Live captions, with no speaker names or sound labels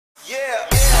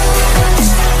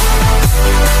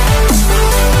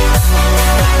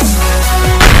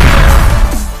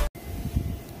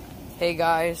Hey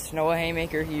guys, Noah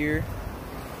Haymaker here.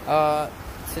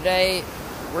 Today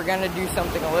we're gonna do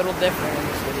something a little different in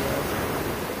this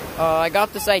video. I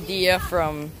got this idea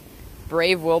from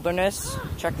Brave Wilderness.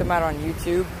 Check them out on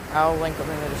YouTube. I'll link them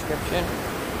in the description.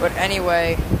 But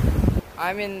anyway,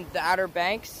 I'm in the Outer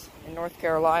Banks in North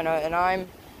Carolina, and I'm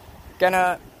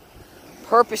gonna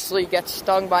purposely get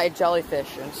stung by a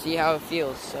jellyfish and see how it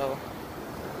feels. So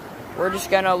we're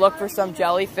just gonna look for some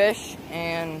jellyfish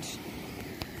and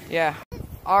yeah.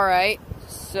 Alright,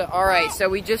 so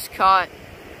we just caught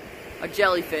a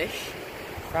jellyfish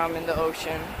from in the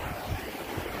ocean.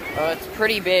 It's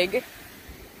pretty big.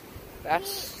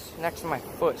 That's next to my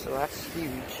foot, so that's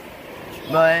huge.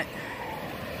 But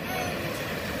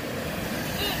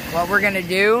what we're gonna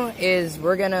do is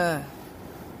we're gonna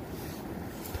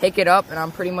pick it up, and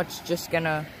I'm pretty much just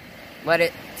gonna let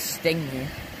it sting me.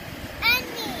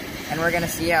 And we're gonna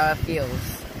see how it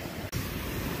feels.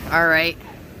 Alright.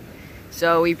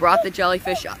 So we brought the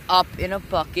jellyfish up in a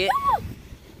bucket.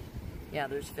 Yeah,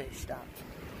 there's fish, stop.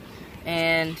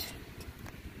 And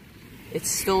it's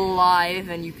still alive,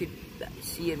 and you could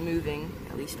see it moving.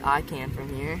 At least I can from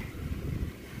here.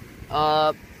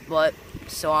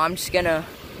 So I'm just gonna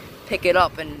pick it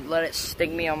up and let it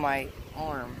sting me on my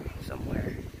arm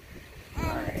somewhere.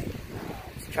 Alright,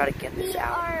 let's try to get this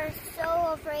out. We are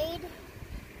so afraid,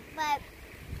 but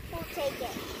we'll take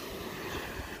it.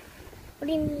 What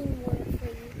do you mean we're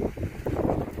afraid?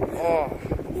 Oh.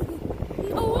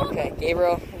 Okay,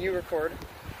 Gabriel, you record.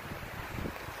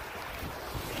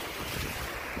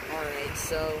 Alright,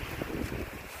 so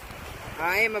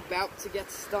I am about to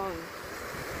get stung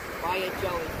by a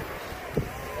jellyfish.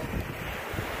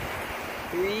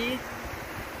 3,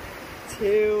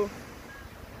 2,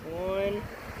 1.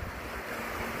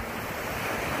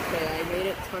 Okay, I made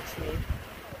it touch me.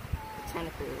 The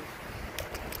tentacles.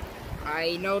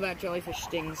 I know that jellyfish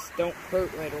stings don't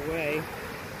hurt right away,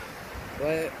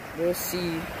 but we'll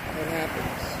see what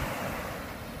happens.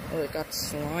 Oh, it got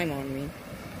slime on me.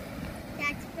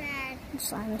 That's bad.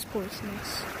 Slime is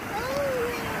poisonous.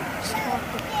 Oh,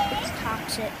 It's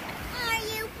toxic. are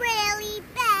you really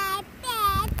bad?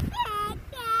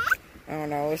 I don't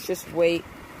know, let's just wait.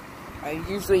 I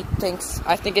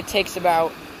think it takes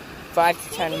about 5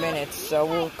 to 10 minutes, so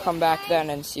we'll come back then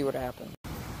and see what happens.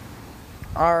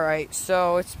 Alright,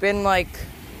 so it's been like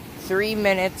 3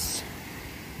 minutes,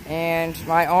 and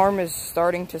my arm is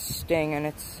starting to sting, and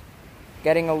it's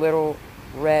getting a little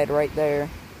red right there.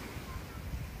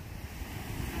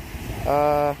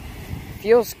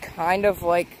 Feels kind of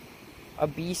like a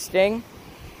bee sting.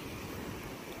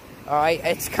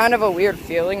 It's kind of a weird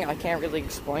feeling, I can't really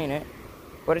explain it,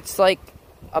 but it's like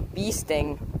a bee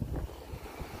sting,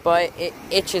 but it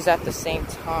itches at the same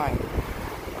time.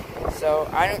 So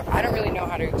I don't really know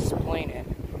how to explain it,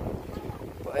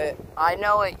 but I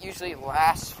know it usually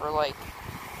lasts for like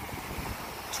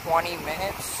 20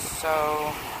 minutes,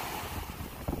 so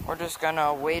we're just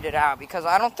gonna wait it out, because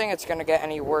I don't think it's gonna get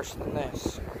any worse than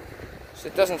this, so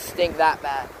it doesn't sting that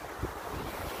bad.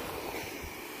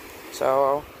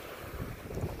 So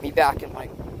I'll be back in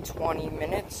like 20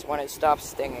 minutes when it stops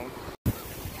stinging.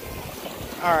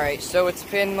 Alright, so it's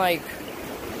been like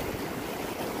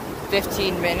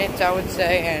 15 minutes, I would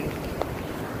say, and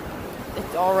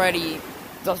it already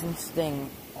doesn't sting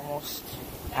almost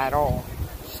at all.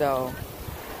 So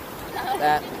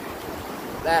that's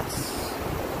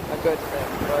a good thing,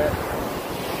 but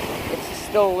it's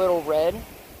still a little red.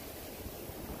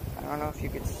 I don't know if you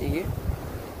could see,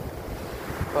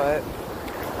 but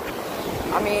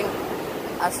I mean,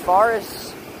 as far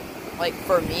as like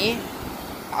for me,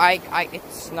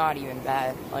 it's not even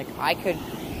bad. Like, I could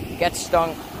get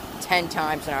stung 10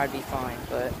 times and I would be fine,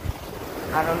 but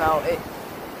I don't know,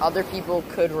 other people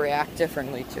could react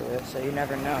differently to it, so you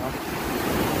never know.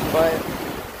 But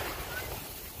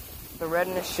the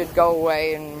redness should go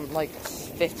away in like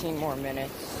 15 more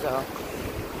minutes, so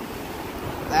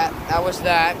that was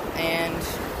that. And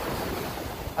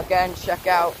again, check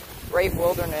out Brave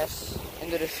Wilderness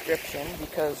in the description,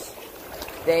 because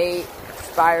they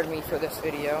inspired me for this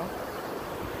video,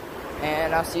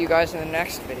 and I'll see you guys in the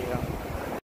next video.